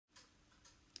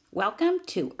Welcome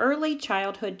to Early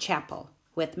Childhood Chapel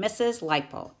with Mrs.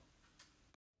 Leipold.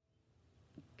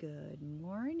 Good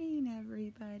morning,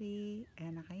 everybody,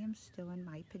 and I am still in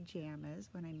my pajamas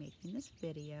when I'm making this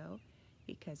video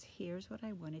because here's what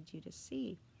I wanted you to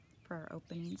see for our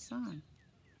opening song.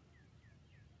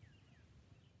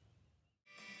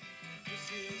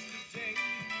 This is the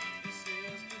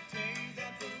day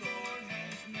that the Lord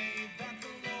has made,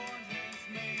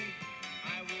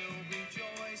 I will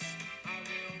rejoice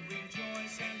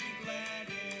and be glad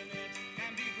in it,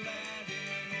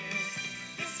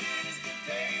 This is the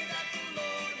day that the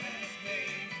Lord has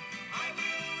made, I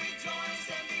will rejoice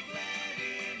and be glad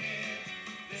in it.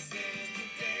 This is the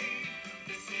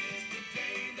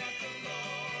day that the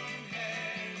Lord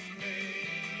has made.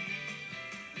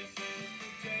 This is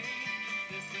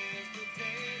the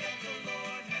day that the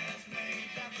Lord has made,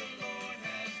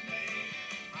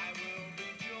 I will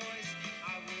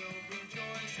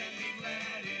rejoice and be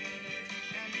glad in it,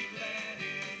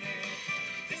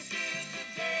 This is the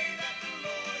day that the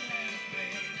Lord has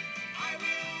made, I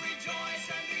will rejoice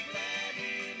and be glad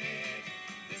in it.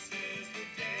 This is the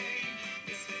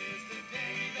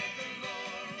day that the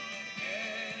Lord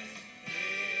has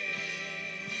made.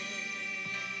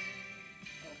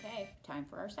 Okay, time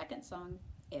for our second song.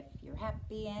 If you're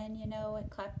happy and you know it,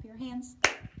 clap your hands.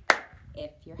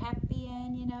 If you're happy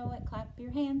and you know it, clap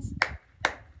your hands.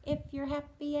 If you're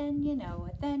happy and you know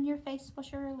it, then your face will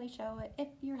surely show it. If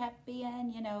you're happy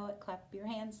and you know it, clap your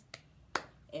hands.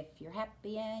 If you're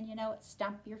happy and you know it,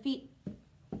 stomp your feet.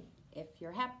 If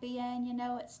you're happy and you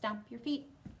know it, stomp your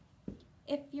feet.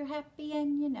 If you're happy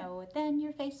and you know it, then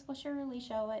your face will surely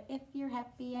show it. If you're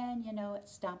happy and you know it,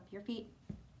 stomp your feet.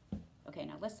 Okay,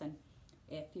 now listen.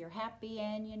 If you're happy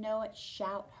and you know it,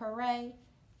 shout hooray.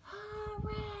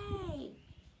 Hooray!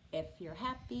 If you're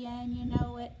happy and you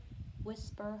know it,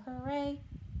 whisper hooray.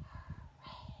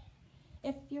 Hooray!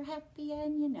 If you're happy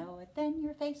and you know it, then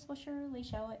your face will surely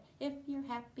show it. If you're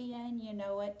happy and you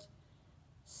know it,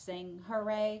 sing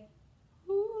hooray.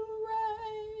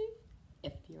 Hooray!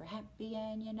 If you're happy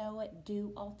and you know it,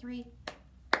 do all three.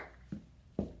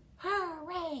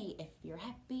 Hooray! If you're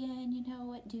happy and you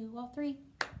know it, do all three.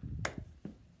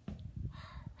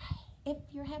 If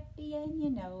you're happy and you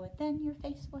know it, then your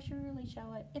face will surely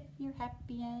show it. If you're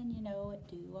happy and you know it,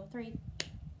 do all three.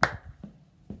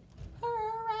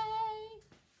 Hooray!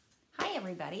 Hi,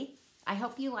 everybody. I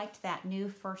hope you liked that new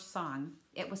first song.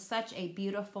 It was such a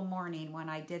beautiful morning when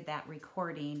I did that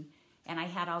recording, and I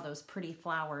had all those pretty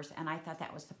flowers, and I thought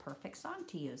that was the perfect song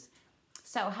to use.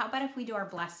 So how about if we do our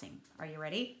blessing? Are you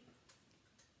ready?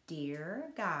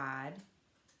 Dear God,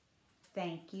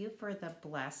 thank you for the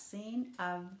blessing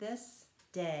of this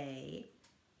day.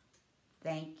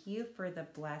 Thank you for the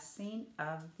blessing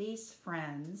of these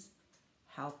friends.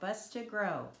 Help us to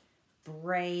grow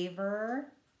braver,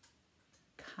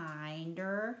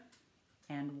 kinder,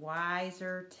 and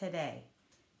wiser today.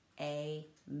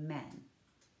 Amen.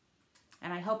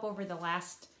 And I hope over the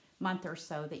last month or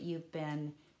so that you've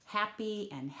been happy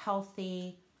and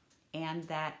healthy and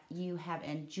that you have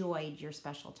enjoyed your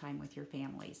special time with your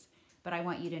families. But I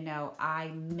want you to know I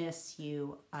miss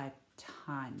you a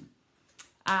ton.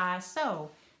 So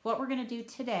what we're going to do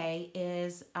today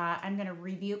is I'm going to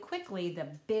review quickly the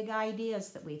big ideas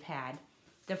that we've had.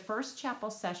 The first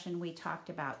chapel session, we talked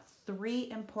about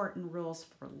 3 important rules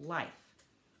for life.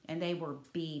 And they were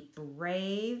be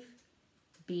brave,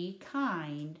 be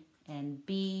kind, and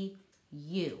be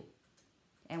you.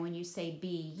 And when you say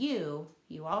be you,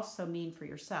 you also mean for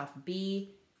yourself,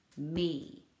 be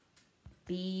me.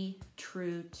 Be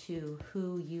true to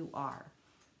who you are.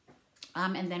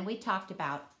 And then we talked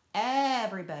about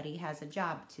everybody has a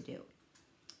job to do.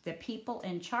 The people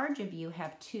in charge of you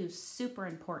have 2 super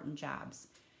important jobs.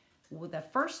 Well, the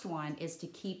first one is to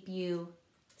keep you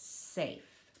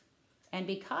safe. And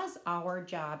because our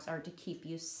jobs are to keep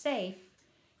you safe,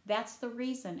 that's the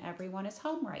reason everyone is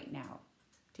home right now,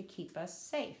 to keep us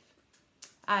safe.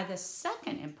 The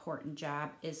second important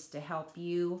job is to help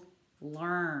you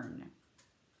learn.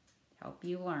 Help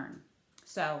you learn.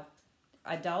 So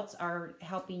adults are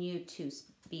helping you to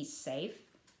be safe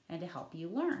and to help you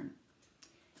learn.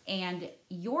 And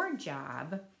your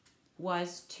job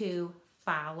was to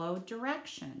follow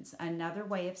directions. Another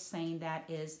way of saying that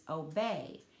is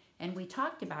obey. And we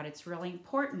talked about it's really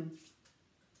important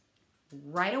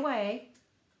right away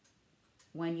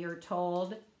when you're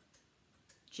told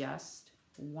just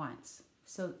once.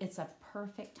 So it's a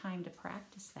perfect time to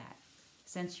practice that.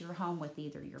 Since you're home with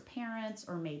either your parents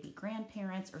or maybe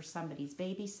grandparents or somebody's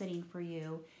babysitting for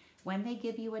you, when they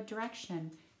give you a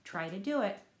direction, try to do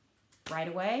it right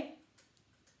away,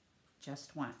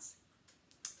 just once.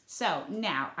 So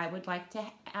now I would like to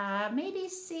maybe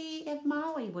see if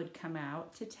Molly would come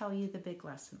out to tell you the big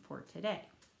lesson for today.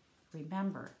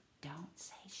 Remember, don't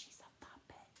say she's a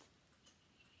puppet.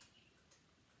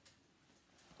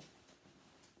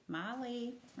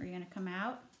 Molly, are you going to come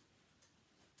out?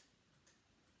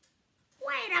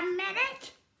 Wait a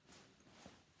minute.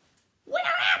 Where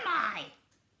am I?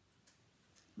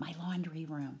 My laundry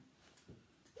room.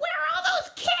 Where are all those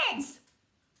kids?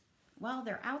 Well,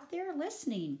 they're out there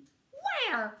listening.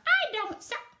 Where? I don't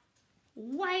see.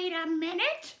 Wait a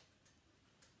minute.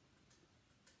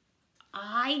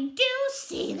 I do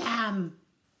see them.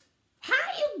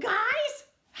 Hi, you guys.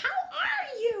 How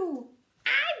are you?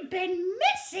 I've been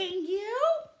missing you.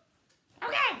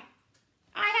 Okay,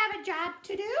 I have a job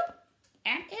to do,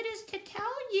 and it is to tell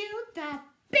you the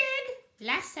big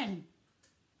lesson.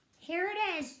 Here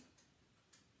it is.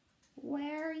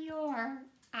 Where your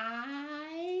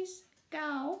eyes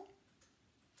go,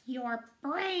 your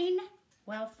brain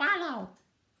will follow.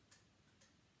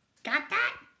 Got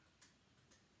that?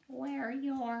 Where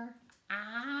your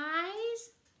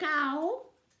eyes go,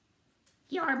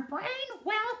 your brain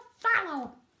will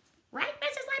follow. Right,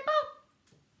 Mrs. Lightbulb?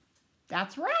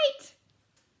 That's right.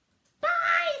 Bye.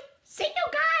 See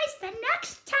you guys the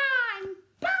next time.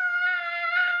 Bye.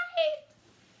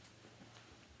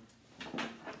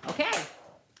 Okay,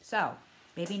 so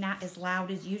maybe not as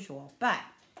loud as usual, but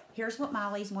here's what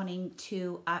Molly's wanting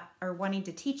to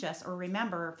teach us or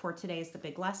remember for today's the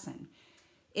big lesson.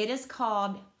 It is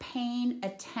called paying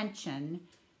attention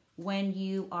when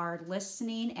you are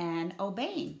listening and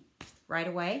obeying right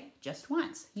away, just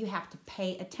once. You have to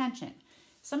pay attention.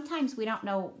 Sometimes we don't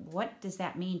know what does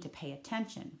that mean to pay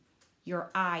attention.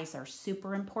 Your eyes are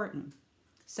super important.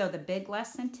 So the big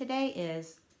lesson today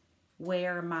is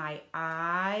where my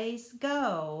eyes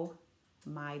go,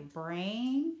 my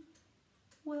brain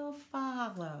will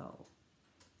follow.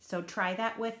 So try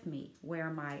that with me. Where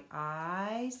my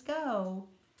eyes go,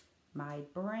 my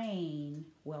brain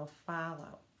will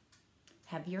follow.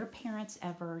 Have your parents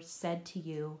ever said to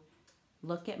you,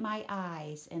 look at my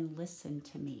eyes and listen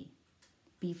to me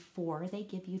before they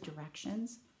give you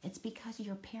directions? It's because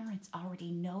your parents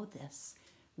already know this.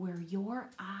 Where your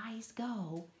eyes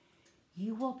go,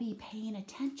 you will be paying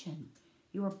attention.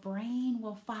 Your brain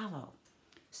will follow.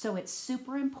 So it's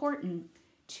super important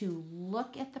to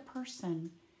look at the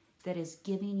person that is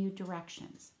giving you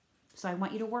directions. So I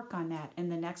want you to work on that in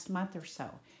the next month or so.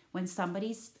 When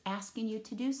somebody's asking you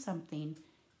to do something,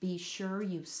 be sure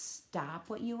you stop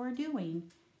what you are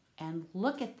doing and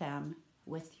look at them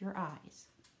with your eyes.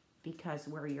 Because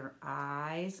where your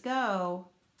eyes go,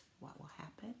 what will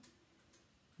happen?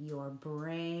 Your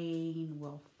brain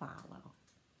will follow.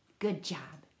 Good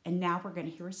job. And now we're going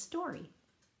to hear a story.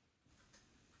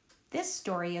 This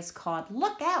story is called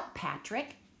Look Out,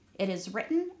 Patrick. It is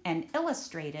written and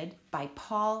illustrated by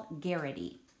Paul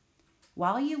Garrity.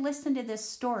 While you listen to this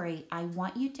story, I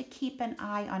want you to keep an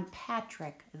eye on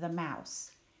Patrick the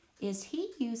mouse. Is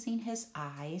he using his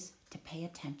eyes to pay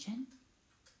attention?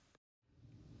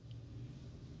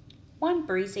 One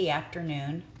breezy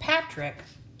afternoon, Patrick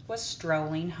was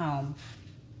strolling home.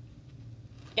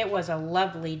 It was a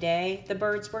lovely day. The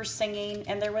birds were singing,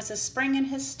 and there was a spring in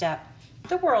his step.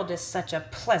 The world is such a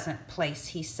pleasant place,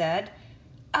 he said.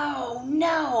 Oh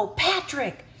no,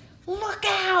 Patrick, look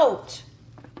out!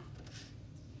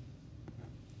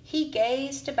 He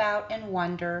gazed about in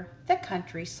wonder. The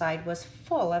countryside was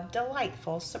full of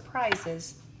delightful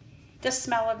surprises. The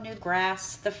smell of new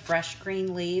grass, the fresh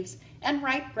green leaves, and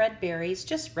ripe red berries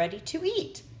just ready to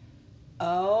eat.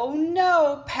 Oh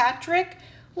no, Patrick,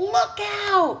 look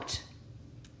out!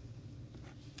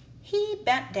 He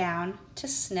bent down to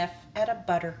sniff at a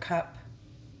buttercup.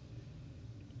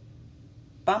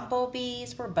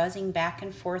 Bumblebees were buzzing back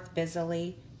and forth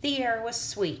busily. The air was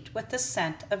sweet with the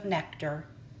scent of nectar.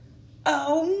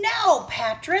 Oh no,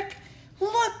 Patrick,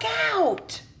 look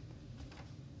out!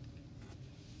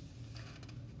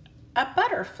 A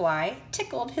butterfly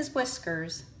tickled his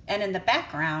whiskers, and in the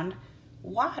background,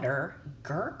 water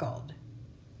gurgled.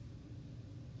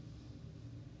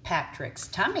 Patrick's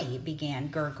tummy began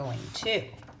gurgling too.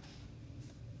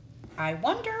 I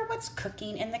wonder what's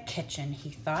cooking in the kitchen,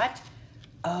 he thought.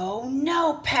 Oh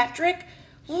no, Patrick,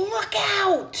 look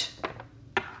out!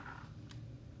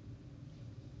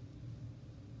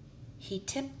 He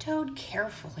tiptoed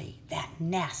carefully. That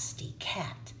nasty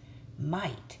cat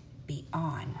might be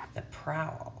on the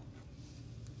prowl.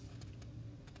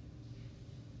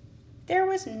 There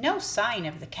was no sign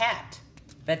of the cat,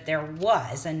 but there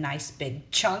was a nice big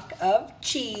chunk of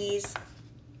cheese.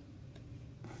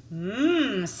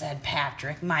 Said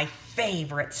Patrick, my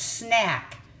favorite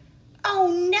snack. Oh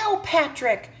no,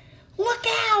 Patrick! Look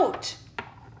out!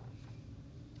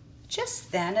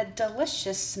 Just then a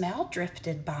delicious smell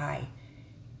drifted by.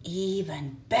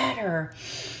 Even better,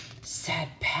 said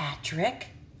Patrick.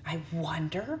 I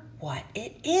wonder what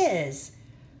it is.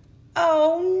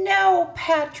 Oh no,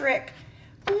 Patrick!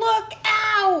 Look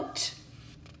out!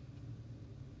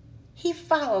 He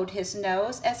followed his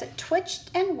nose as it twitched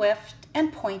and whiffed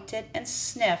and pointed and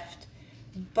sniffed.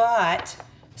 But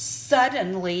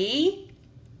suddenly,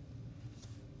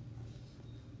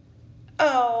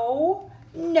 oh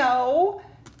no,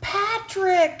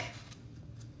 Patrick!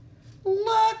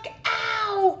 Look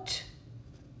out!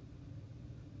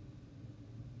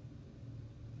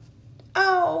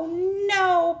 Oh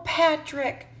no,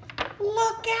 Patrick!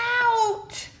 Look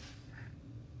out!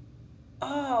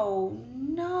 Oh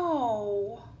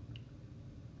no.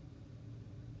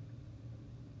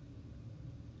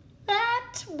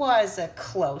 That was a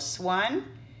close one.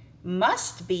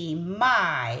 Must be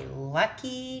my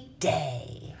lucky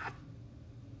day.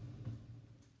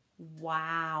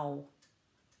 Wow.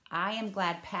 I am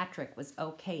glad Patrick was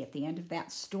okay at the end of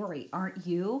that story, aren't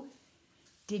you?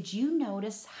 Did you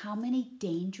notice how many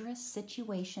dangerous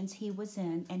situations he was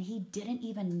in and he didn't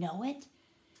even know it?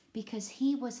 Because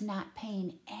he was not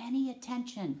paying any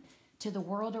attention to the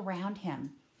world around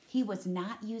him. He was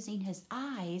not using his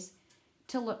eyes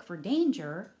to look for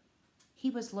danger. He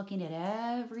was looking at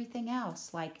everything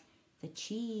else, like the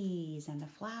cheese and the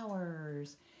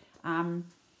flowers.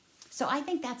 So I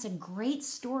think that's a great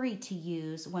story to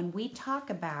use when we talk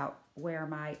about where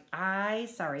my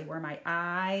eyes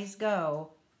go,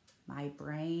 my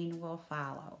brain will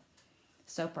follow.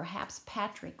 So perhaps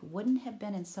Patrick wouldn't have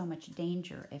been in so much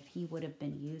danger if he would have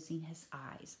been using his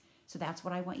eyes. So that's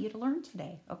what I want you to learn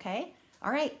today, okay?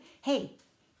 All right. Hey,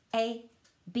 A,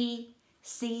 B,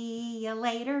 see you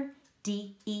later.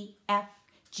 D, E, F,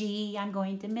 G, I'm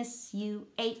going to miss you.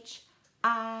 H,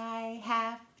 I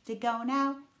have to go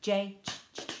now. J,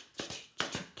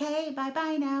 K,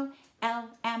 bye-bye now. L,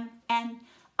 M, N,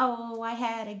 O, I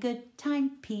had a good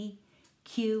time. P,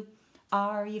 Q,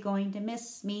 are you going to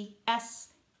miss me? S,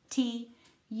 T,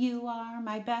 you are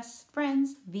my best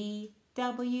friends. V,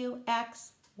 W,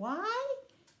 X, Y,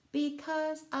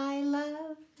 because I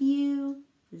love you.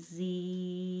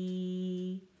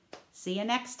 Z. See you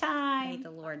next time. May the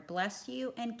Lord bless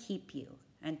you and keep you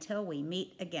until we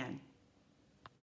meet again.